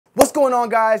What's going on,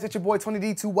 guys? It's your boy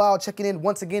 20D2 Wild checking in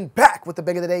once again, back with the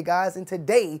bang of the day, guys. And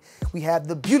today we have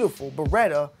the beautiful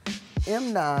Beretta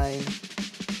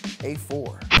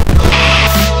M9A4.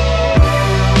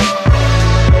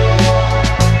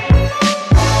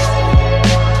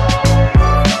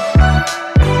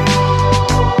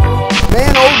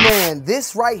 Man, oh man,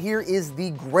 this right here is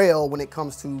the grail when it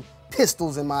comes to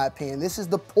pistols, in my opinion. This is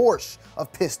the Porsche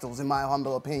of pistols, in my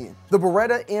humble opinion. The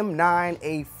Beretta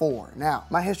M9A4. Now,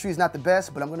 my history is not the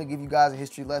best, but I'm gonna give you guys a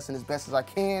history lesson as best as I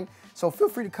can. So feel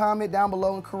free to comment down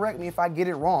below and correct me if I get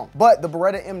it wrong. But the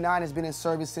Beretta M9 has been in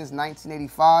service since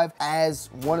 1985 as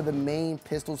one of the main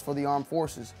pistols for the armed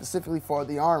forces, specifically for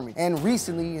the Army. And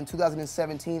recently, in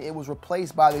 2017, it was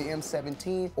replaced by the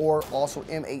M17, or also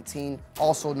M18,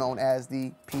 also known as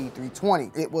the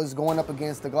P320. It was going up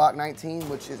against the Glock 19,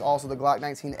 which is also the Glock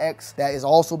 19X, that is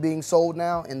also being sold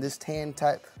now in this tan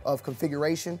type of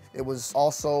configuration. It was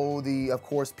also the, of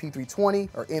course,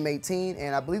 P320 or M18,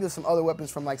 and I believe there's some other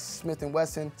weapons from like Smith &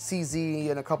 Wesson,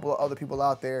 CZ, and a couple of other people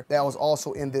out there that was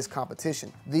also in this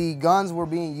competition. The guns were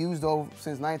being used though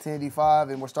since 1985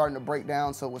 and were starting to break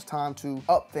down, so it was time to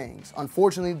up things.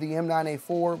 Unfortunately, the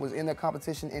M9A4 was in that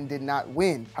competition and did not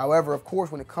win. However, of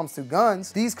course, when it comes to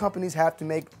guns, these companies have to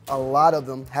make a lot of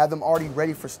them, have them already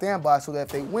ready for standby, so that if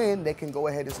they win, they can go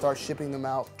ahead and start shipping them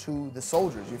out to the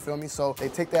soldiers, you feel me? So they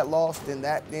take that loss, then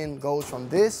that then goes from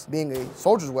this being a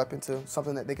soldier's weapon to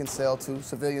something that they can sell to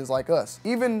civilians like us.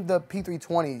 Even the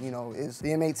P320, you know, is the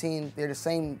M18, they're the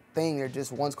same thing, they're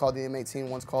just, one's called the M18,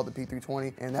 one's called the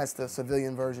P320, and that's the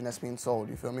civilian version that's being sold,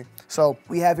 you feel me? So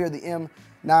we have here the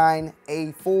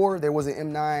M9A4, there was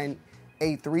an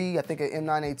M9A3, I think an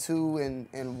M9A2 and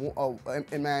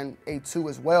M9A2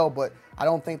 as well, but I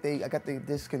don't think I got they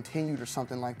discontinued or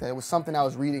something like that. It was something I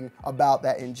was reading about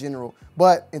that in general.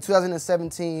 But in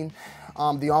 2017,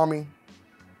 the Army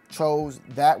chose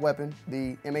that weapon,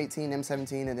 the M18,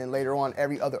 M17, and then later on,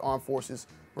 every other armed forces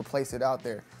replaced it out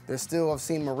there. There's still, I've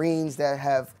seen Marines that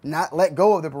have not let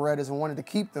go of the Berettas and wanted to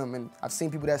keep them, and I've seen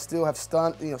people that still have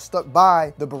stuck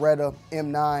by the Beretta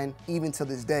M9 even to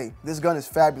this day. This gun is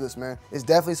fabulous, man. There's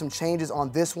definitely some changes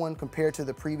on this one compared to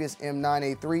the previous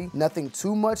M9A3. Nothing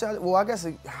too much, well, I guess,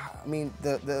 I mean,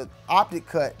 the optic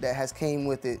cut that has came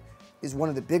with it is one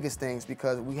of the biggest things,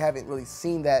 because we haven't really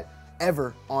seen that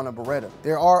ever on a Beretta.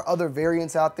 There are other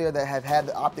variants out there that have had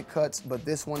the optic cuts, but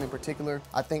this one in particular,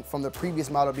 I think from the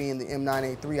previous model being the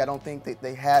M9A3, I don't think that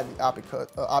they had the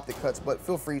optic cuts, but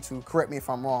feel free to correct me if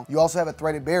I'm wrong. You also have a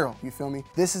threaded barrel, you feel me?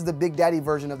 This is the Big Daddy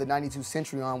version of the 92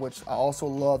 Centurion, which I also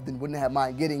loved and wouldn't have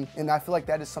mind getting, and I feel like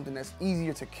that is something that's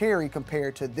easier to carry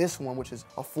compared to this one, which is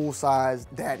a full-size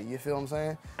daddy, you feel what I'm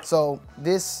saying? So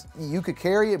this, you could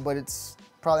carry it, but it's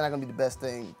probably not gonna be the best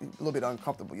thing, a little bit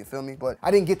uncomfortable, you feel me? But I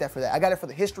didn't get that for that. I got it for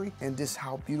the history and just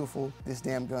how beautiful this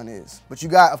damn gun is. But you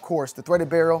got, of course, the threaded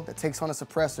barrel that takes on a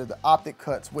suppressor, the optic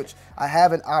cuts, which I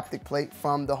have an optic plate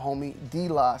from the homie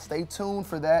D-La. Stay tuned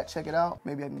for that, check it out.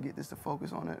 Maybe I can get this to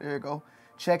focus on it, there you go.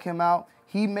 Check him out.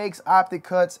 He makes optic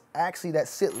cuts actually that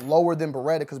sit lower than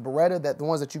Beretta, because Beretta, the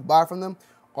ones that you buy from them,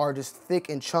 are just thick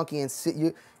and chunky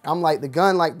and I'm like the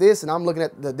gun like this, and I'm looking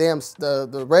at the damn,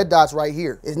 the red dots right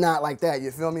here. It's not like that,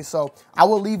 you feel me? So I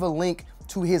will leave a link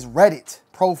to his Reddit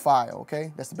profile,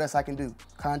 okay? That's the best I can do.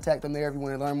 Contact him there if you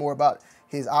want to learn more about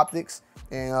his optics,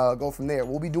 and go from there.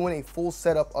 We'll be doing a full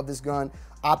setup of this gun,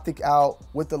 optic out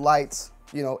with the lights,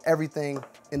 you know, everything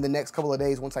in the next couple of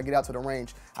days once I get out to the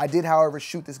range. I did, however,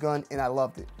 shoot this gun and I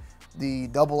loved it. The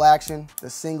double action, the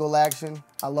single action,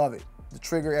 I love it. The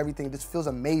trigger, everything just feels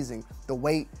amazing. The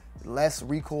weight, less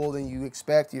recoil than you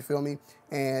expect, you feel me?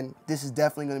 And this is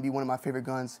definitely gonna be one of my favorite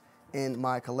guns in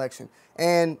my collection.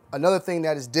 And another thing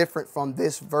that is different from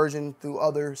this version through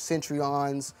other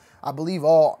Centurions, I believe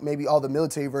maybe all the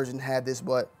military version had this,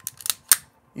 but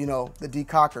you know, the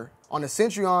decocker. On the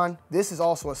Centurion, this is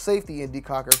also a safety in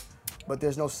decocker, but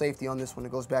there's no safety on this one.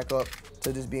 It goes back up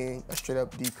to just being a straight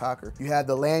up decocker. You have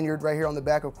the lanyard right here on the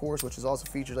back, of course, which is also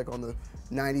featured like on the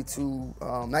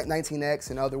 19X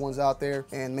and other ones out there.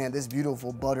 And man, this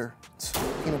beautiful butter,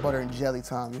 peanut butter and jelly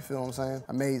time, you feel what I'm saying?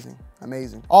 Amazing,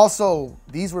 amazing. Also,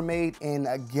 these were made in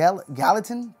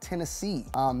Gallatin, Tennessee,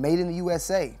 made in the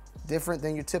USA. Different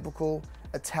than your typical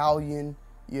Italian,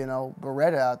 you know,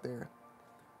 Beretta out there.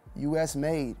 US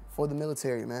made for the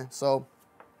military, man. So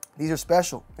these are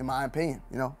special in my opinion,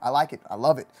 you know, I like it, I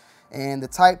love it. And the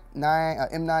Type 9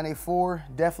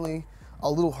 M9A4, definitely a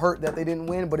little hurt that they didn't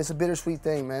win, but it's a bittersweet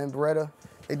thing, man. Beretta,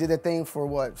 they did that thing for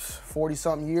what, 40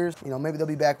 something years? You know, maybe they'll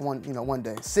be back one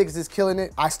day. Six is killing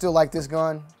it. I still like this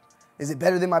gun. Is it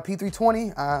better than my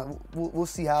P320? We'll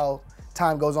see how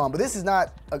time goes on. But this is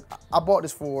not, I bought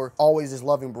this for always just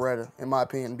loving Beretta, in my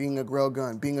opinion, being a Grail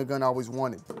gun, being a gun I always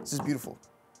wanted. This is beautiful.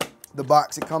 The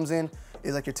box it comes in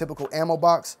is like your typical ammo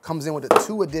box. Comes in with a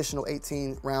 2 additional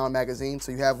 18 round magazine.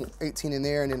 So you have 18 in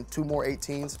there and then 2 more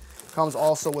 18s. Comes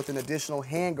also with an additional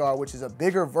handguard, which is a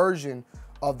bigger version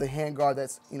of the handguard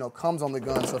that's, you know, comes on the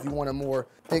gun. So if you want a more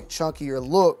thick, chunkier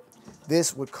look,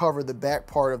 this would cover the back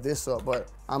part of this up. But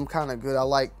I'm kind of good. I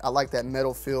like that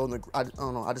metal feel. And I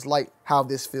don't know, I just like how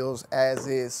this feels as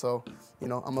is. So, you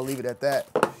know, I'm gonna leave it at that.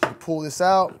 You pull this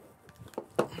out,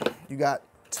 you got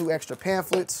 2 extra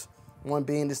pamphlets. One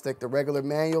being just like the regular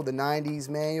manual, the 90s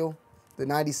manual, the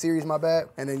 90 series, my bad.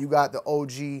 And then you got the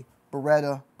OG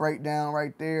Beretta breakdown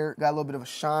right there. Got a little bit of a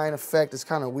shine effect. It's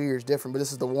kind of weird, it's different, but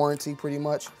this is the warranty pretty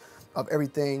much of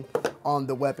everything on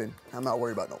the weapon. I'm not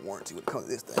worried about no warranty when it comes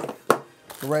to this thing.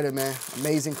 Beretta, man,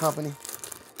 amazing company.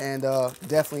 And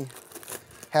definitely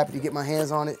happy to get my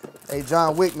hands on it. Hey,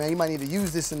 John Wick, man, you might need to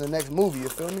use this in the next movie, you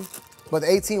feel me? But the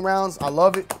 18 rounds, I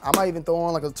love it. I might even throw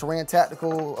on like a Terran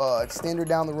Tactical extender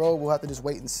down the road. We'll have to just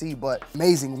wait and see, but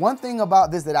amazing. One thing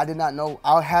about this that I did not know,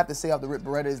 I'll have to say off the rip,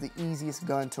 Beretta is the easiest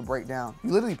gun to break down. You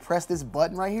literally press this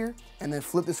button right here and then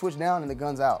flip the switch down and the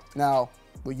gun's out. Now,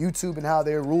 with YouTube and how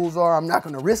their rules are, I'm not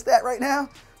gonna risk that right now,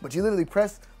 but you literally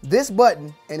press this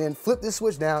button and then flip this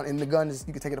switch down and the gun is,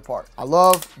 you can take it apart. I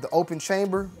love the open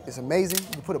chamber. It's amazing.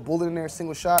 You can put a bullet in there, a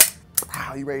single shot.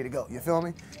 How you ready to go? You feel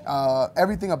me?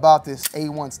 Everything about this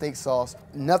A1 steak sauce,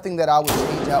 nothing that I would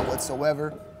change out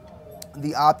whatsoever.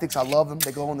 The optics, I love them.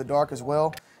 They glow in the dark as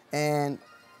well. And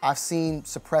I've seen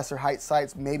suppressor height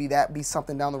sights. Maybe that be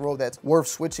something down the road that's worth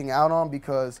switching out on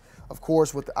because, of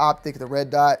course, with the optic, the red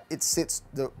dot, it sits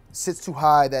too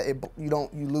high that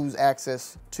you lose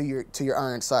access to your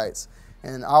iron sights.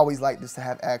 And I always like just to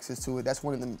have access to it. That's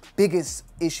one of the biggest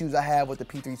issues I have with the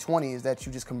P320 is that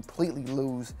you just completely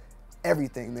lose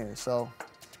everything there. So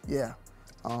yeah,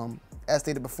 as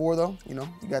stated before though, you know,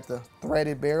 you got the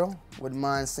threaded barrel. Wouldn't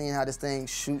mind seeing how this thing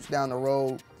shoots down the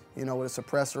road, you know, with a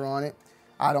suppressor on it.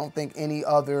 I don't think any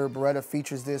other Beretta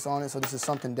features this on it, so this is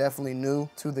something definitely new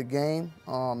to the game.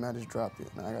 Man, I just dropped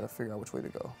it. Now I gotta figure out which way to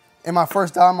go. In my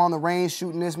first time on the range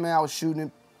shooting this, man, I was shooting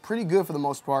it pretty good for the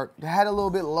most part. It had a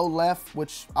little bit low left,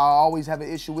 which I always have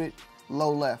an issue with,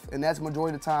 low left. And that's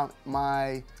majority of the time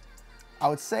I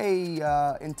would say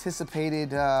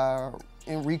anticipated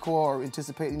in recoil or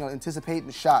anticipating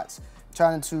the shots.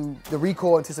 The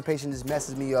recoil anticipation just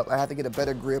messes me up. I have to get a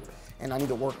better grip and I need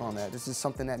to work on that. This is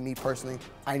something that me personally,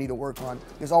 I need to work on.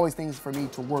 There's always things for me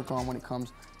to work on when it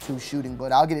comes to shooting,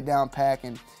 but I'll get it down pat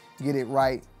and get it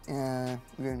right and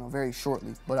very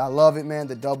shortly. But I love it, man.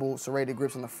 The double serrated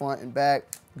grips on the front and back,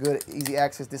 good easy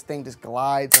access. This thing just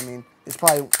glides. I mean, this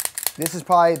is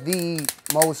probably the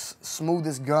most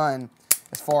smoothest gun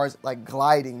as far as like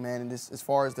gliding, man, and as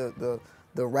far as the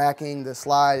racking, the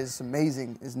slide is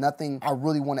amazing. There's nothing I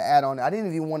really want to add on. I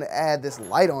didn't even want to add this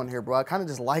light on here, bro. I kind of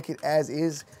just like it as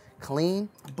is, clean,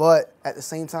 but at the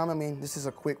same time, I mean, this is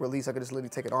a quick release. I could just literally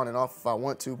take it on and off if I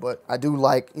want to, but I do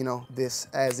like, you know, this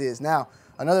as is. Now,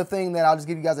 another thing that I'll just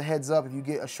give you guys a heads up, if you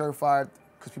get a Surefire,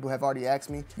 because people have already asked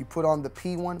me, you put on the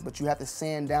P1, but you have to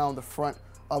sand down the front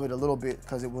of it a little bit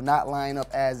because it will not line up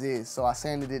as is. So I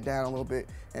sanded it down a little bit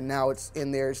and now it's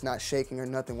in there. It's not shaking or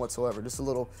nothing whatsoever. Just a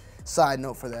little side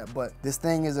note for that. But this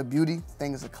thing is a beauty. This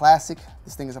thing is a classic.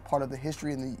 This thing is a part of the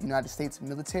history in the United States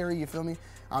military, you feel me?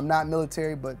 I'm not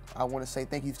military, but I want to say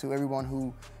thank you to everyone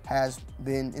who has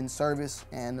been in service.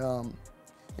 And,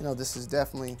 you know, this is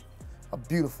definitely a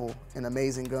beautiful and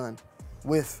amazing gun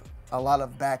with a lot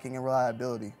of backing and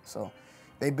reliability. So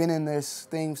they've been in this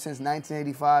thing since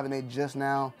 1985 and they just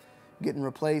now getting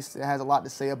replaced. It has a lot to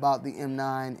say about the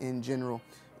M9 in general.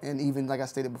 And even like I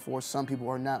stated before, some people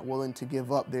are not willing to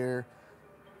give up their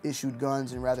issued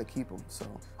guns and rather keep them. So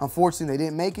unfortunately they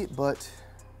didn't make it, but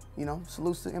you know,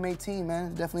 salutes to M18, man.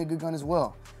 It's definitely a good gun as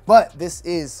well. But this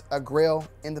is a Grail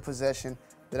in the possession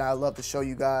that I'd love to show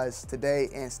you guys today,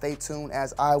 and stay tuned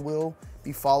as I will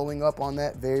be following up on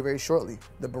that very, very shortly.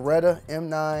 The Beretta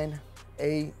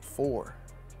M9A4.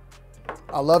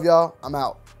 I love y'all. I'm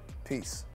out. Peace.